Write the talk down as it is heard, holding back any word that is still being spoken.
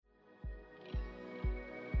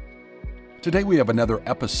Today we have another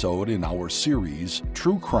episode in our series,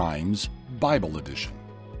 True Crimes Bible Edition.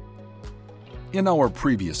 In our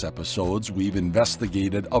previous episodes, we've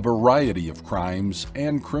investigated a variety of crimes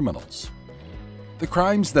and criminals. The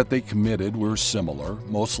crimes that they committed were similar,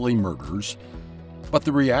 mostly murders, but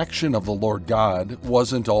the reaction of the Lord God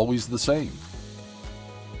wasn't always the same.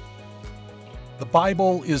 The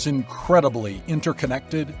Bible is incredibly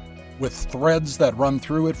interconnected, with threads that run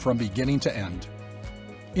through it from beginning to end.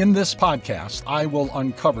 In this podcast, I will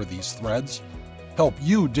uncover these threads, help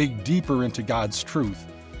you dig deeper into God's truth,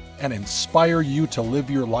 and inspire you to live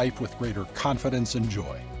your life with greater confidence and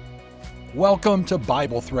joy. Welcome to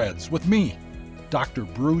Bible Threads with me, Dr.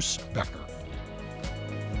 Bruce Becker.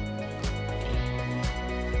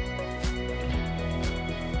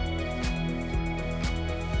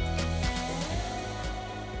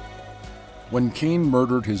 When Cain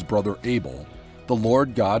murdered his brother Abel, the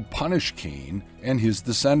Lord God punished Cain and his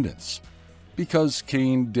descendants, because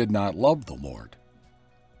Cain did not love the Lord.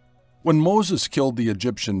 When Moses killed the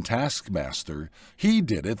Egyptian taskmaster, he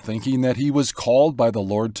did it thinking that he was called by the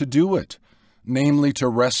Lord to do it, namely to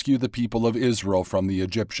rescue the people of Israel from the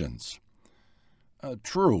Egyptians.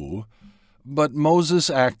 True, but Moses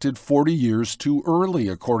acted 40 years too early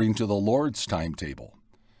according to the Lord's timetable.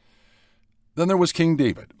 Then there was King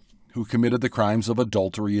David, who committed the crimes of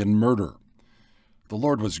adultery and murder. The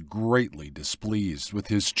Lord was greatly displeased with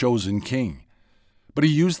his chosen king, but he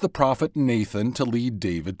used the prophet Nathan to lead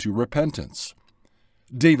David to repentance.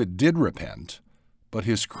 David did repent, but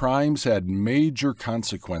his crimes had major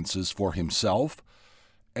consequences for himself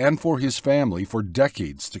and for his family for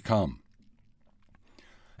decades to come.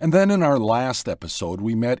 And then in our last episode,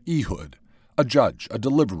 we met Ehud, a judge, a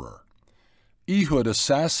deliverer. Ehud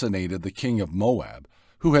assassinated the king of Moab,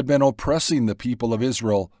 who had been oppressing the people of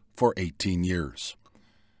Israel for 18 years.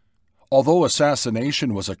 Although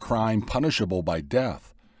assassination was a crime punishable by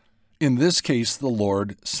death, in this case the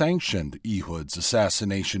Lord sanctioned Ehud's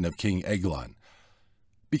assassination of King Eglon,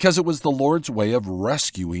 because it was the Lord's way of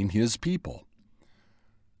rescuing his people.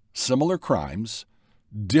 Similar crimes,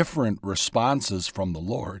 different responses from the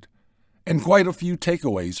Lord, and quite a few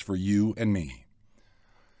takeaways for you and me.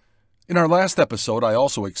 In our last episode, I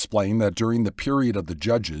also explained that during the period of the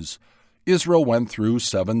Judges, Israel went through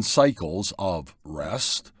 7 cycles of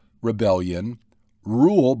rest, rebellion,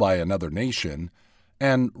 rule by another nation,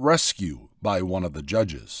 and rescue by one of the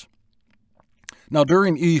judges. Now,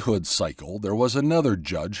 during Ehud's cycle, there was another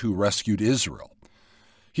judge who rescued Israel.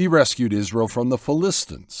 He rescued Israel from the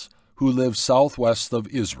Philistines, who lived southwest of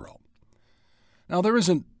Israel. Now, there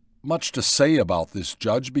isn't much to say about this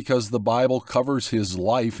judge because the Bible covers his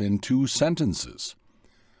life in 2 sentences.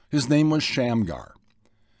 His name was Shamgar.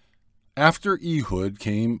 After Ehud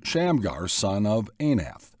came Shamgar, son of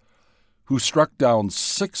Anath, who struck down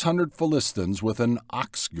 600 Philistines with an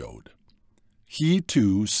ox goad. He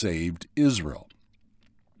too saved Israel.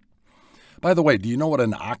 By the way, do you know what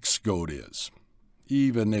an ox goad is?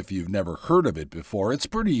 Even if you've never heard of it before, it's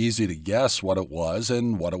pretty easy to guess what it was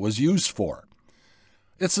and what it was used for.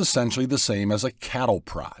 It's essentially the same as a cattle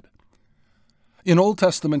prod. In Old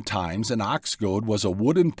Testament times, an ox goad was a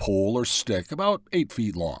wooden pole or stick about 8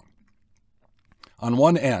 feet long. On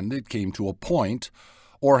one end, it came to a point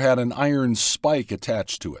or had an iron spike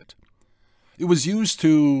attached to it. It was used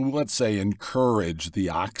to, let's say, encourage the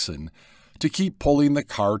oxen to keep pulling the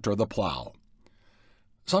cart or the plow.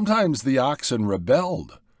 Sometimes the oxen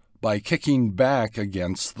rebelled by kicking back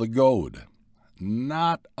against the goad.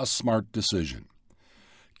 Not a smart decision.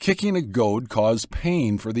 Kicking a goad caused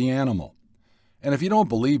pain for the animal. And if you don't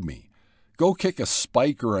believe me, go kick a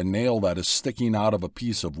spike or a nail that is sticking out of a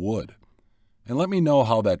piece of wood, and let me know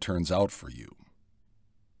how that turns out for you.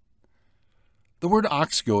 The word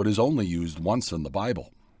ox goad is only used once in the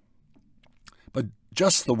Bible, but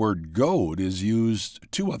just the word goad is used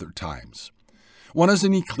 2 other times. One is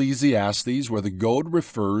in Ecclesiastes, where the goad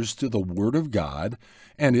refers to the Word of God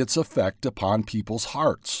and its effect upon people's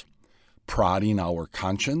hearts, prodding our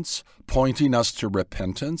conscience, pointing us to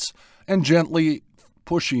repentance, and gently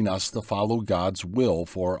pushing us to follow God's will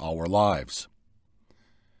for our lives.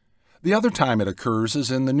 The other time it occurs is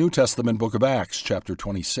in the New Testament book of Acts, chapter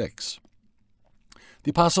 26. The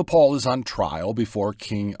Apostle Paul is on trial before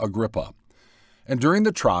King Agrippa, and during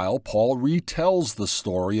the trial, Paul retells the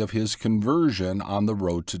story of his conversion on the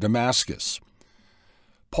road to Damascus.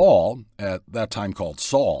 Paul, at that time called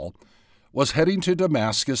Saul, was heading to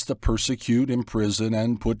Damascus to persecute, imprison,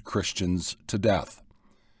 and put Christians to death.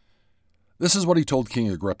 This is what he told King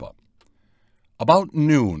Agrippa. About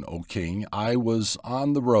noon, O king, I was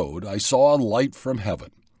on the road. I saw a light from heaven,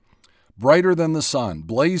 brighter than the sun,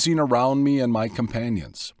 blazing around me and my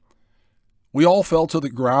companions. We all fell to the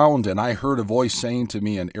ground, and I heard a voice saying to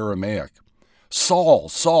me in Aramaic, 'Saul,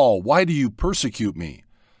 Saul, why do you persecute me?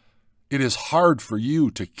 It is hard for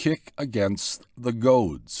you to kick against the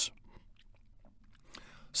goads.'"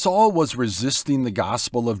 Saul was resisting the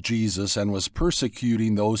gospel of Jesus and was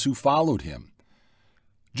persecuting those who followed him.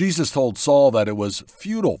 Jesus told Saul that it was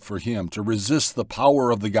futile for him to resist the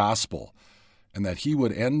power of the gospel and that he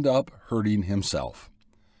would end up hurting himself.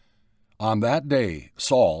 On that day,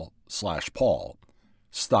 Saul/Paul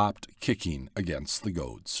stopped kicking against the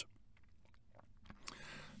goads.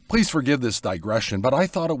 Please forgive this digression, but I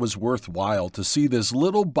thought it was worthwhile to see this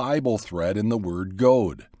little Bible thread in the word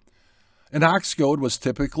goad. An ox goad was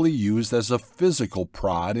typically used as a physical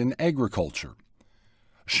prod in agriculture.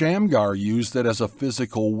 Shamgar used it as a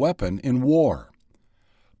physical weapon in war.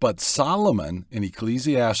 But Solomon in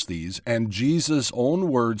Ecclesiastes and Jesus' own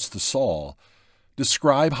words to Saul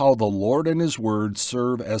describe how the Lord and his word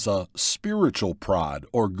serve as a spiritual prod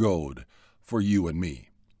or goad for you and me.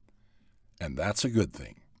 And that's a good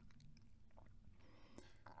thing.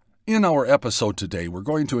 In our episode today, we're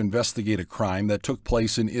going to investigate a crime that took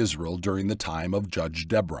place in Israel during the time of Judge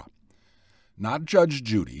Deborah. Not Judge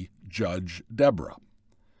Judy, Judge Deborah.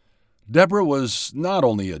 Deborah was not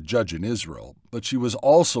only a judge in Israel, but she was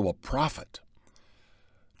also a prophet.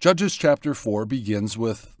 Judges chapter 4 begins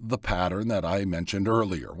with the pattern that I mentioned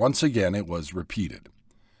earlier. Once again, it was repeated.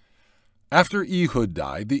 After Ehud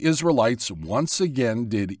died, the Israelites once again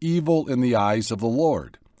did evil in the eyes of the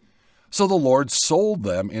Lord. So the Lord sold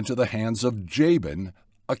them into the hands of Jabin,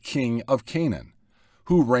 a king of Canaan,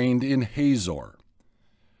 who reigned in Hazor.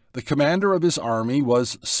 The commander of his army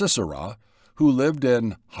was Sisera, who lived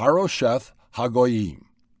in Harosheth Hagoyim.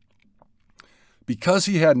 Because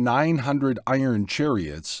he had 900 iron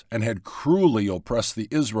chariots and had cruelly oppressed the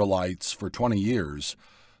Israelites for 20 years,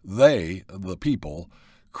 they, the people,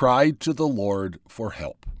 cried to the Lord for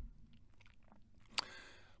help.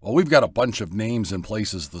 Well, we've got a bunch of names and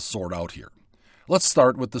places to sort out here. Let's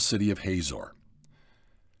start with the city of Hazor.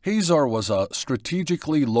 Hazor was a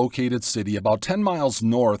strategically located city about 10 miles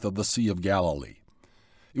north of the Sea of Galilee.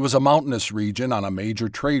 It was a mountainous region on a major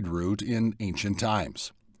trade route in ancient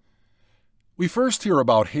times. We first hear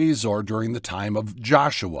about Hazor during the time of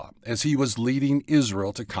Joshua, as he was leading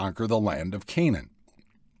Israel to conquer the land of Canaan.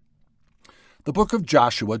 The book of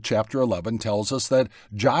Joshua, chapter 11, tells us that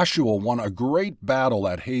Joshua won a great battle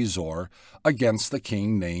at Hazor against the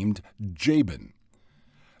king named Jabin.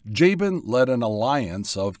 Jabin led an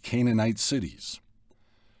alliance of Canaanite cities.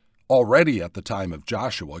 Already at the time of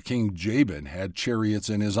Joshua, King Jabin had chariots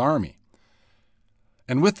in his army.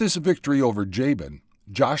 And with this victory over Jabin,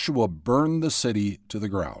 Joshua burned the city to the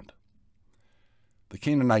ground. The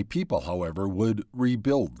Canaanite people, however, would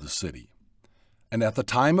rebuild the city. And at the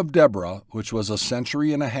time of Deborah, which was a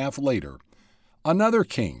century and a half later, another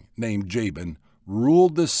king named Jabin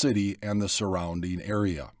ruled the city and the surrounding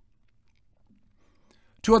area.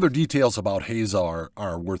 Two other details about Hazor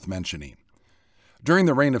are worth mentioning. During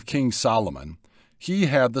the reign of King Solomon, he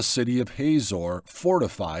had the city of Hazor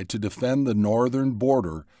fortified to defend the northern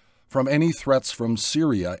border from any threats from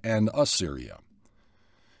Syria and Assyria.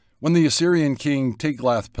 When the Assyrian king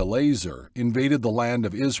Tiglath-Pileser invaded the land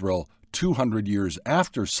of Israel 200 years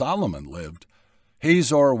after Solomon lived,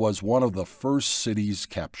 Hazor was one of the first cities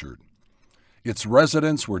captured. Its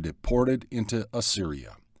residents were deported into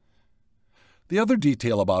Assyria. The other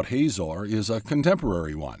detail about Hazor is a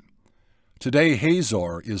contemporary one. Today,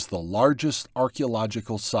 Hazor is the largest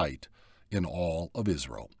archaeological site in all of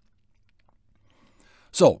Israel.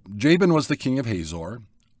 So, Jabin was the king of Hazor.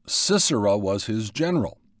 Sisera was his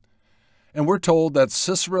general. And we're told that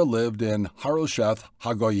Sisera lived in Harosheth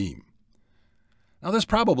Hagoyim. Now, this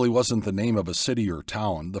probably wasn't the name of a city or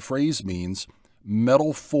town. The phrase means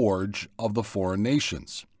metal forge of the foreign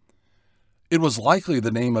nations. It was likely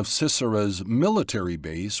the name of Sisera's military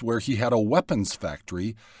base, where he had a weapons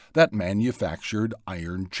factory that manufactured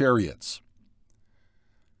iron chariots.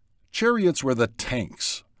 Chariots were the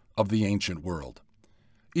tanks of the ancient world.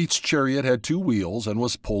 Each chariot had 2 wheels and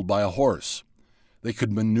was pulled by a horse. They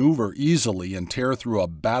could maneuver easily and tear through a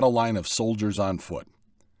battle line of soldiers on foot.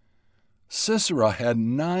 Sisera had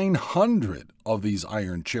 900 of these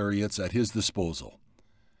iron chariots at his disposal.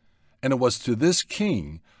 And it was to this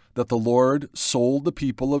king that the Lord sold the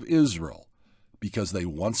people of Israel, because they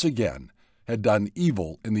once again had done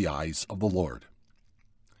evil in the eyes of the Lord.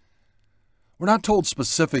 We're not told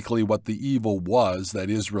specifically what the evil was that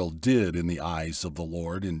Israel did in the eyes of the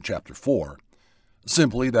Lord in chapter 4,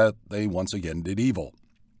 simply that they once again did evil.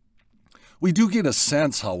 We do get a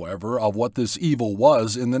sense, however, of what this evil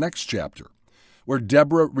was in the next chapter, where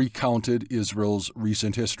Deborah recounted Israel's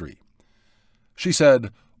recent history. She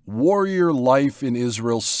said, "Warrior life in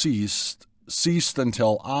Israel ceased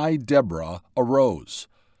until I, Deborah, arose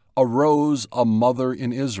a mother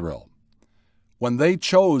in Israel. When they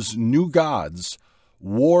chose new gods,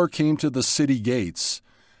 war came to the city gates,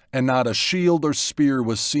 and not a shield or spear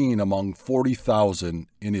was seen among 40,000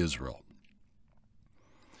 in Israel."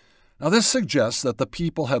 Now this suggests that the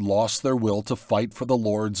people had lost their will to fight for the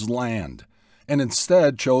Lord's land, and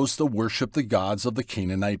instead chose to worship the gods of the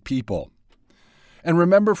Canaanite people. And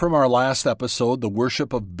remember from our last episode, the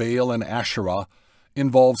worship of Baal and Asherah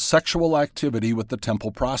involved sexual activity with the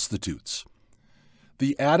temple prostitutes.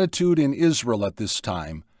 The attitude in Israel at this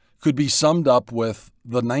time could be summed up with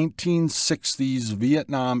the 1960s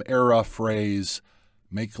Vietnam-era phrase,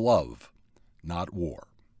 "Make love, not war."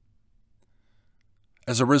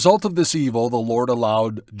 As a result of this evil, the Lord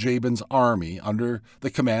allowed Jabin's army, under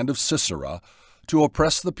the command of Sisera, to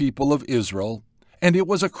oppress the people of Israel, and it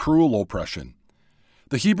was a cruel oppression.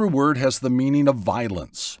 The Hebrew word has the meaning of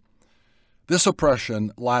violence. This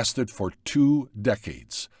oppression lasted for 2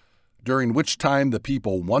 decades, during which time the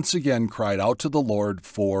people once again cried out to the Lord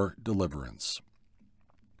for deliverance.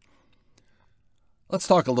 Let's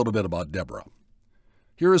talk a little bit about Deborah.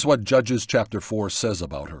 Here is what Judges chapter 4 says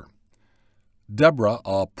about her. Deborah,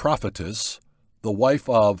 a prophetess, the wife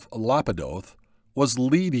of Lapidoth, was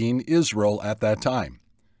leading Israel at that time.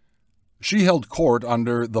 She held court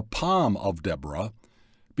under the palm of Deborah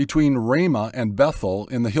between Ramah and Bethel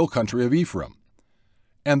in the hill country of Ephraim,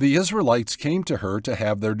 and the Israelites came to her to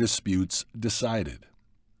have their disputes decided.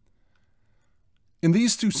 In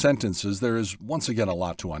these 2 sentences, there is once again a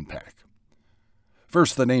lot to unpack.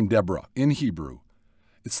 First, the name Deborah in Hebrew.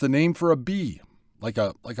 It's the name for a bee, like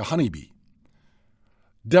a honeybee.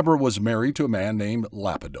 Deborah was married to a man named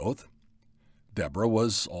Lapidoth. Deborah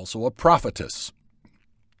was also a prophetess.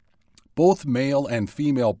 Both male and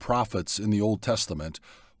female prophets in the Old Testament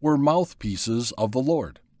were mouthpieces of the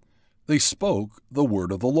Lord. They spoke the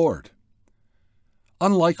word of the Lord.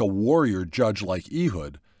 Unlike a warrior judge like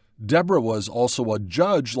Ehud, Deborah was also a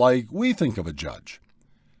judge like we think of a judge.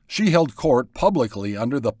 She held court publicly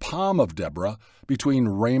under the palm of Deborah between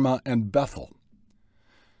Ramah and Bethel.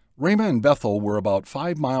 Ramah and Bethel were about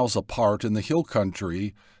 5 miles apart in the hill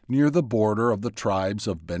country near the border of the tribes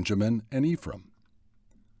of Benjamin and Ephraim.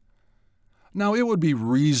 Now, it would be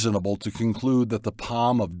reasonable to conclude that the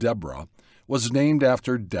palm of Deborah was named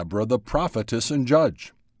after Deborah the prophetess and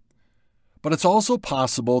judge. But it's also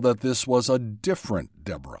possible that this was a different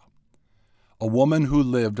Deborah, a woman who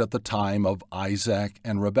lived at the time of Isaac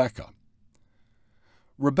and Rebekah.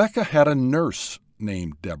 Rebekah had a nurse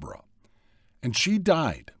named Deborah, and she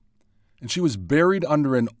died, and she was buried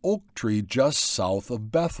under an oak tree just south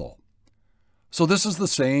of Bethel. So this is the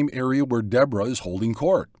same area where Deborah is holding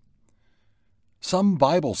court. Some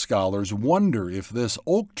Bible scholars wonder if this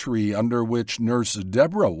oak tree under which Nurse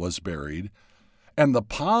Deborah was buried and the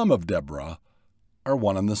palm of Deborah are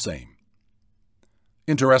one and the same.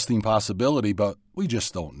 Interesting possibility, but we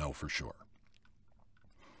just don't know for sure.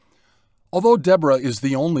 Although Deborah is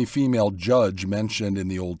the only female judge mentioned in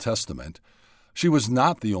the Old Testament, she was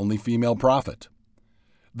not the only female prophet.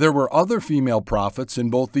 There were other female prophets in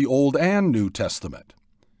both the Old and New Testament.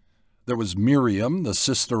 There was Miriam, the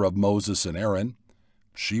sister of Moses and Aaron.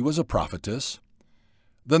 She was a prophetess.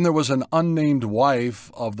 Then there was an unnamed wife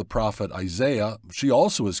of the prophet Isaiah. She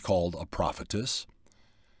also is called a prophetess.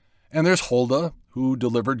 And there's Huldah, who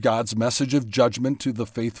delivered God's message of judgment to the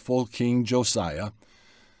faithful King Josiah.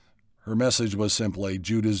 Her message was simply,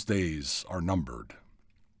 Judah's days are numbered.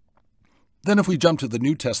 Then if we jump to the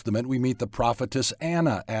New Testament, we meet the prophetess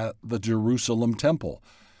Anna at the Jerusalem temple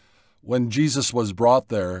when Jesus was brought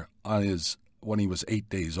there when he was 8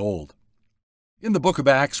 days old. In the book of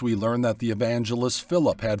Acts, we learn that the evangelist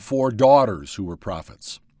Philip had 4 daughters who were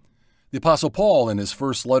prophets. The Apostle Paul, in his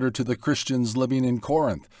first letter to the Christians living in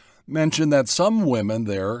Corinth, mentioned that some women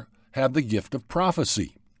there had the gift of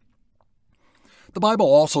prophecy. The Bible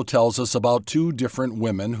also tells us about 2 different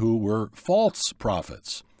women who were false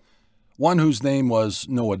prophets. One, whose name was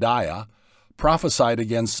Noadiah, prophesied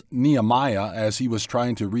against Nehemiah as he was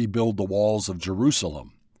trying to rebuild the walls of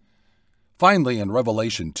Jerusalem. Finally, in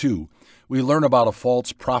Revelation 2, we learn about a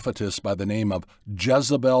false prophetess by the name of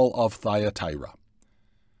Jezebel of Thyatira.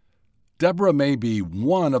 Deborah may be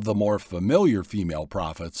one of the more familiar female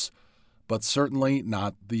prophets, but certainly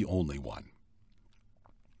not the only one.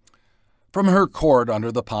 From her court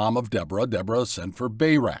under the palm of Deborah, Deborah sent for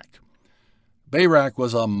Barak. Barak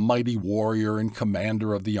was a mighty warrior and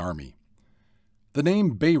commander of the army. The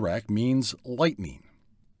name Barak means lightning.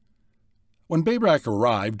 When Barak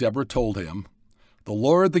arrived, Deborah told him, "The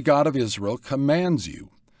Lord, the God of Israel, commands you.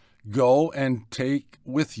 Go and take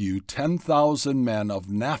with you 10,000 men of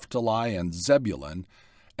Naphtali and Zebulun,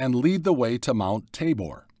 and lead the way to Mount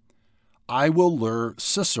Tabor. I will lure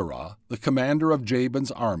Sisera, the commander of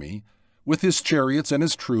Jabin's army, with his chariots and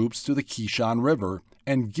his troops to the Kishon River,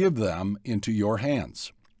 and give them into your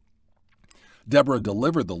hands." Deborah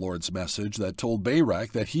delivered the Lord's message that told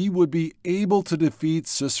Barak that he would be able to defeat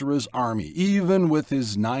Sisera's army, even with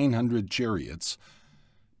his 900 chariots,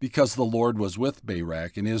 because the Lord was with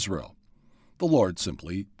Barak in Israel. The Lord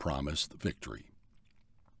simply promised victory.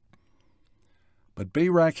 But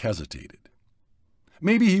Barak hesitated.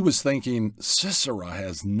 Maybe he was thinking, Sisera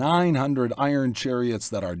has 900 iron chariots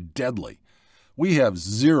that are deadly. We have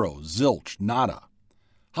zero, zilch, nada.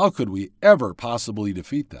 How could we ever possibly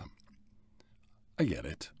defeat them? I get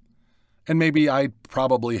it. And maybe I'd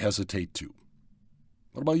probably hesitate too.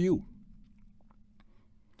 What about you?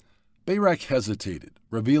 Barak hesitated,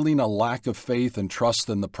 revealing a lack of faith and trust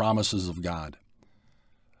in the promises of God.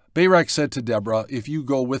 Barak said to Deborah, "If you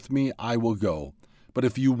go with me, I will go. But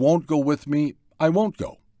if you won't go with me, I won't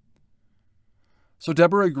go." So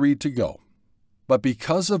Deborah agreed to go. But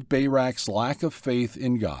because of Barak's lack of faith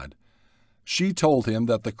in God, she told him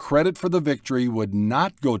that the credit for the victory would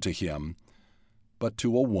not go to him, but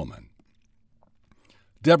to a woman.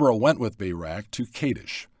 Deborah went with Barak to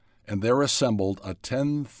Kadesh, and there assembled a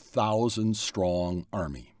 10,000-strong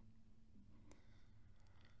army.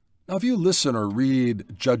 Now, if you listen or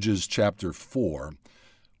read Judges chapter 4,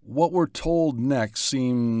 what we're told next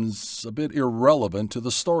seems a bit irrelevant to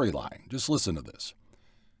the storyline. Just listen to this.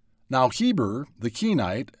 Now Heber, the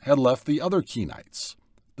Kenite, had left the other Kenites,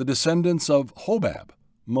 the descendants of Hobab,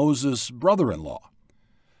 Moses' brother-in-law,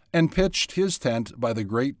 and pitched his tent by the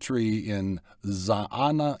great tree in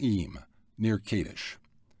Zaanaim, near Kadesh.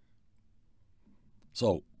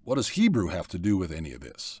 So, what does Hebrew have to do with any of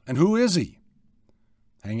this? And who is he?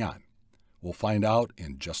 Hang on. We'll find out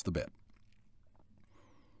in just a bit.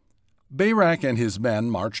 Barak and his men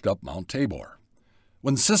marched up Mount Tabor.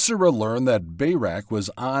 When Sisera learned that Barak was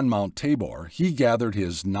on Mount Tabor, he gathered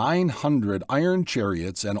his 900 iron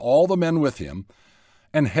chariots and all the men with him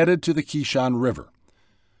and headed to the Kishon River,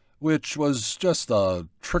 which was just a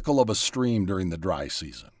trickle of a stream during the dry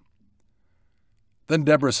season. Then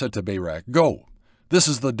Deborah said to Barak, "Go, this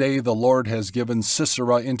is the day the Lord has given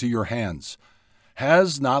Sisera into your hands.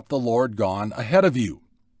 Has not the Lord gone ahead of you?"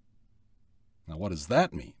 Now what does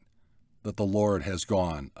that mean, that the Lord has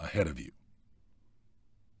gone ahead of you?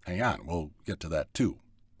 Hang on, we'll get to that too.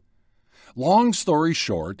 Long story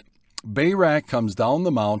short, Barak comes down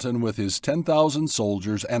the mountain with his 10,000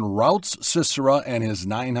 soldiers and routs Sisera and his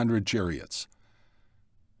 900 chariots.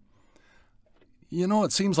 You know,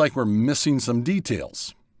 it seems like we're missing some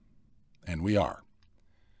details. And we are.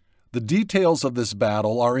 The details of this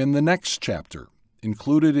battle are in the next chapter,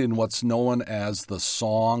 included in what's known as the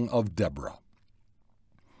Song of Deborah.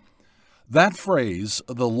 That phrase,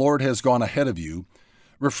 "the Lord has gone ahead of you,"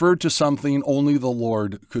 referred to something only the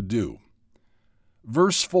Lord could do.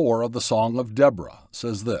 Verse 4 of the Song of Deborah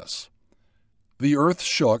says this: "The earth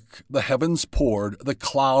shook, the heavens poured, the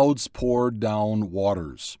clouds poured down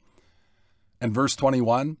waters." And verse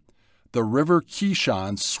 21, "The river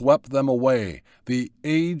Kishon swept them away, the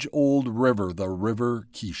age-old river, the river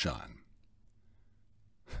Kishon."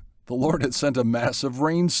 The Lord had sent a massive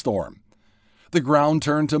rainstorm. The ground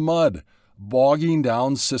turned to mud, bogging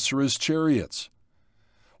down Sisera's chariots.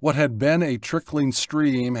 What had been a trickling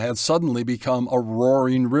stream had suddenly become a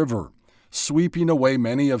roaring river, sweeping away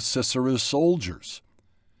many of Sisera's soldiers.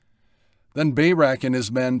 Then Barak and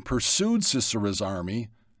his men pursued Sisera's army,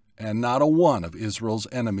 and not a one of Israel's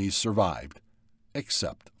enemies survived,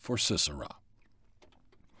 except for Sisera.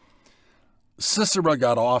 Sisera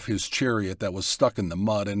got off his chariot that was stuck in the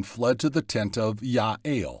mud and fled to the tent of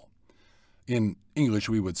Yael. In English,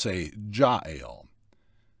 we would say Jael.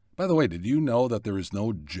 By the way, did you know that there is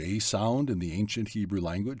no J sound in the ancient Hebrew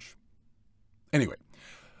language? Anyway,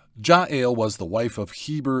 Jael was the wife of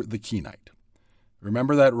Heber the Kenite.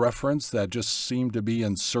 Remember that reference that just seemed to be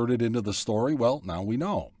inserted into the story? Well, now we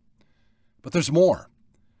know. But there's more.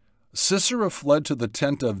 Sisera fled to the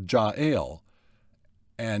tent of Jael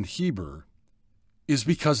and Heber is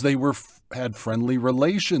because they had friendly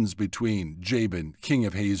relations between Jabin, king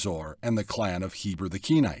of Hazor, and the clan of Heber the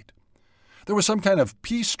Kenite. There was some kind of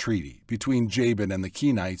peace treaty between Jabin and the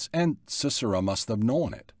Kenites, and Sisera must have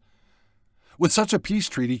known it. With such a peace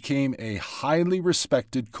treaty came a highly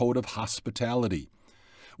respected code of hospitality,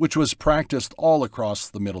 which was practiced all across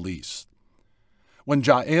the Middle East. When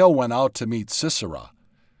Jael went out to meet Sisera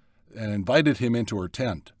and invited him into her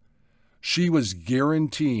tent, she was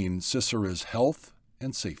guaranteeing Sisera's health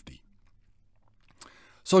and safety.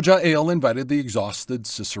 So Jael invited the exhausted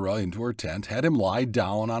Sisera into her tent, had him lie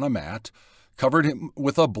down on a mat, covered him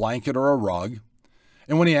with a blanket or a rug,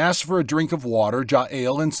 and when he asked for a drink of water,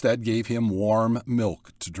 Jael instead gave him warm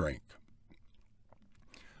milk to drink.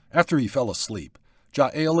 After he fell asleep,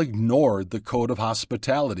 Jael ignored the code of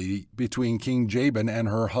hospitality between King Jabin and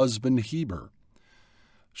her husband Heber.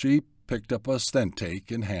 She picked up a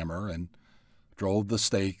stentake and hammer and drove the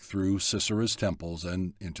stake through Sisera's temples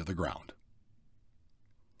and into the ground.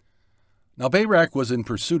 Now Barak was in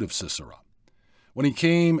pursuit of Sisera. When he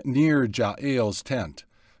came near Jael's tent,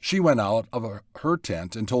 she went out of her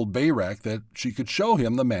tent and told Barak that she could show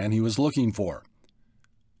him the man he was looking for.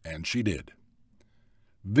 And she did.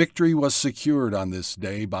 Victory was secured on this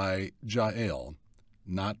day by Jael,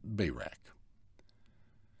 not Barak.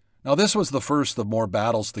 Now this was the first of more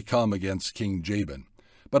battles to come against King Jabin,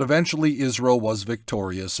 but eventually Israel was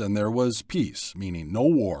victorious and there was peace, meaning no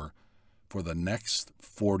war, for the next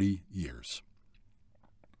 40 years.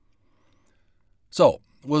 So,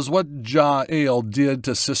 was what Jael did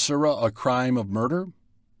to Sisera a crime of murder?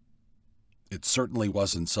 It certainly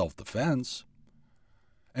wasn't self-defense.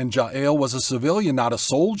 And Jael was a civilian, not a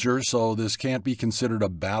soldier, so this can't be considered a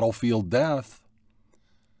battlefield death.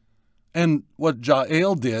 And what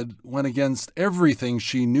Jael did went against everything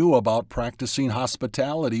she knew about practicing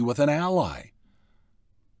hospitality with an ally.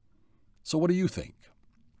 So what do you think?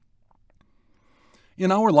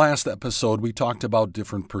 In our last episode, we talked about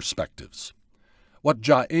different perspectives. What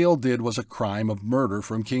Jael did was a crime of murder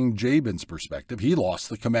from King Jabin's perspective. He lost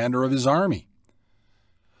the commander of his army.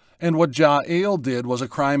 And what Jael did was a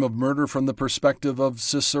crime of murder from the perspective of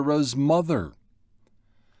Sisera's mother.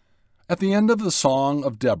 At the end of the Song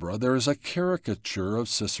of Deborah, there is a caricature of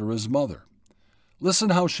Sisera's mother.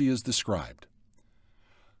 Listen how she is described.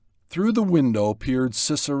 Through the window peered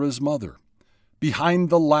Sisera's mother. Behind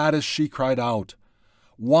the lattice she cried out,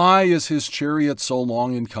 "Why is his chariot so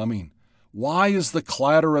long in coming? Why is the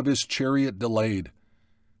clatter of his chariot delayed?"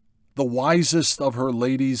 The wisest of her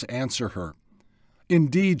ladies answer her.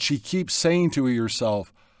 Indeed, she keeps saying to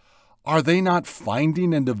herself, "Are they not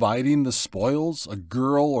finding and dividing the spoils, a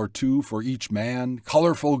girl or two for each man,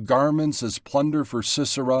 colorful garments as plunder for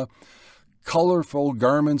Sisera, colorful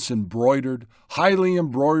garments embroidered, highly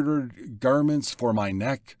embroidered garments for my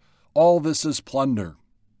neck? All this is plunder."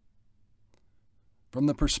 From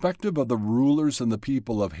the perspective of the rulers and the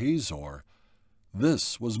people of Hazor,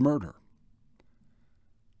 this was murder.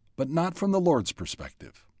 But not from the Lord's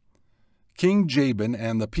perspective. King Jabin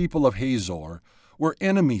and the people of Hazor were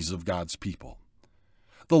enemies of God's people.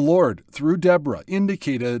 The Lord, through Deborah,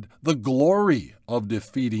 indicated the glory of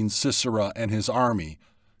defeating Sisera and his army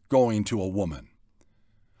going to a woman.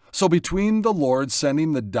 So between the Lord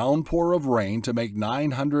sending the downpour of rain to make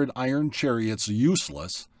 900 iron chariots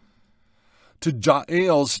useless, to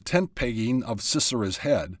Jael's tent pegging of Sisera's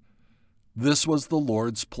head, this was the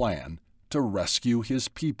Lord's plan to rescue his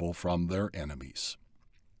people from their enemies.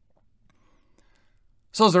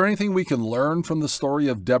 So is there anything we can learn from the story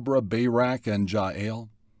of Deborah, Barak, and Jael?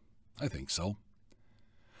 I think so.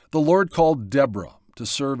 The Lord called Deborah to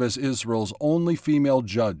serve as Israel's only female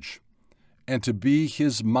judge and to be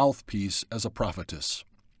his mouthpiece as a prophetess.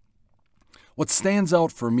 What stands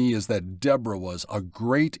out for me is that Deborah was a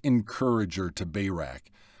great encourager to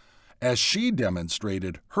Barak as she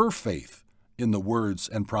demonstrated her faith in the words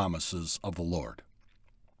and promises of the Lord.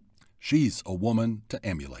 She's a woman to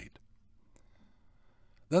emulate.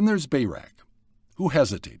 Then there's Barak, who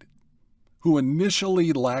hesitated, who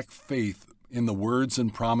initially lacked faith in the words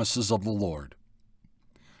and promises of the Lord.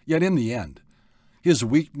 Yet in the end, his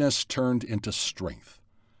weakness turned into strength.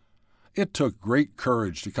 It took great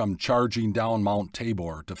courage to come charging down Mount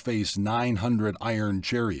Tabor to face 900 iron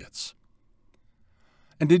chariots.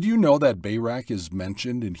 And did you know that Barak is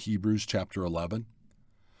mentioned in Hebrews chapter 11,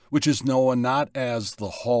 which is known not as the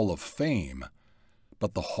Hall of Fame,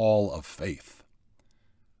 but the Hall of Faith?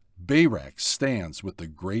 Barak stands with the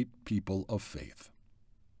great people of faith.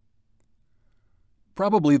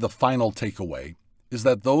 Probably the final takeaway is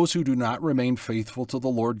that those who do not remain faithful to the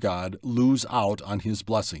Lord God lose out on his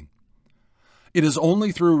blessing. It is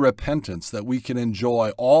only through repentance that we can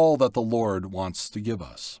enjoy all that the Lord wants to give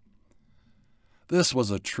us. This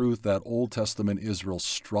was a truth that Old Testament Israel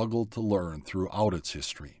struggled to learn throughout its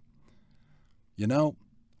history. You know,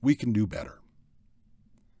 we can do better.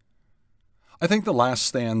 I think the last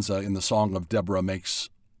stanza in the Song of Deborah makes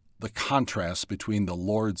the contrast between the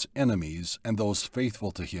Lord's enemies and those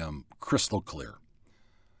faithful to him crystal clear.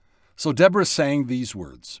 So Deborah sang these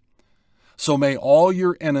words, "So may all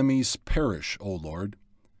your enemies perish, O Lord,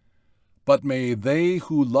 but may they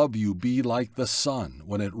who love you be like the sun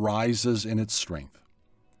when it rises in its strength.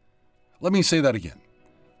 Let me say that again.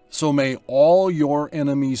 So may all your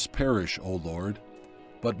enemies perish, O Lord,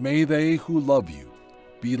 but may they who love you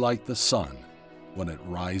be like the sun when it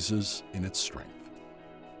rises in its strength.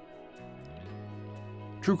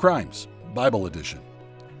 True Crimes, Bible Edition.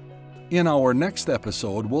 In our next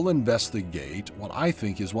episode, we'll investigate what I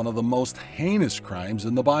think is one of the most heinous crimes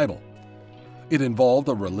in the Bible. It involved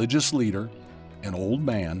a religious leader, an old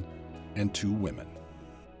man, and 2 women.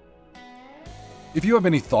 If you have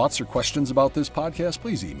any thoughts or questions about this podcast,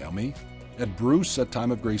 please email me at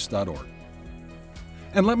bruce@timeofgrace.org.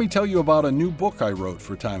 And let me tell you about a new book I wrote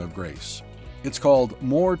for Time of Grace. It's called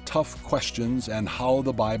More Tough Questions and How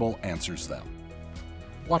the Bible Answers Them.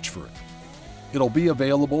 Watch for it. It'll be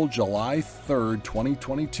available July 3rd,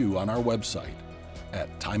 2022 on our website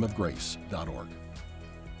at timeofgrace.org.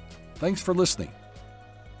 Thanks for listening,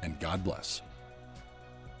 and God bless.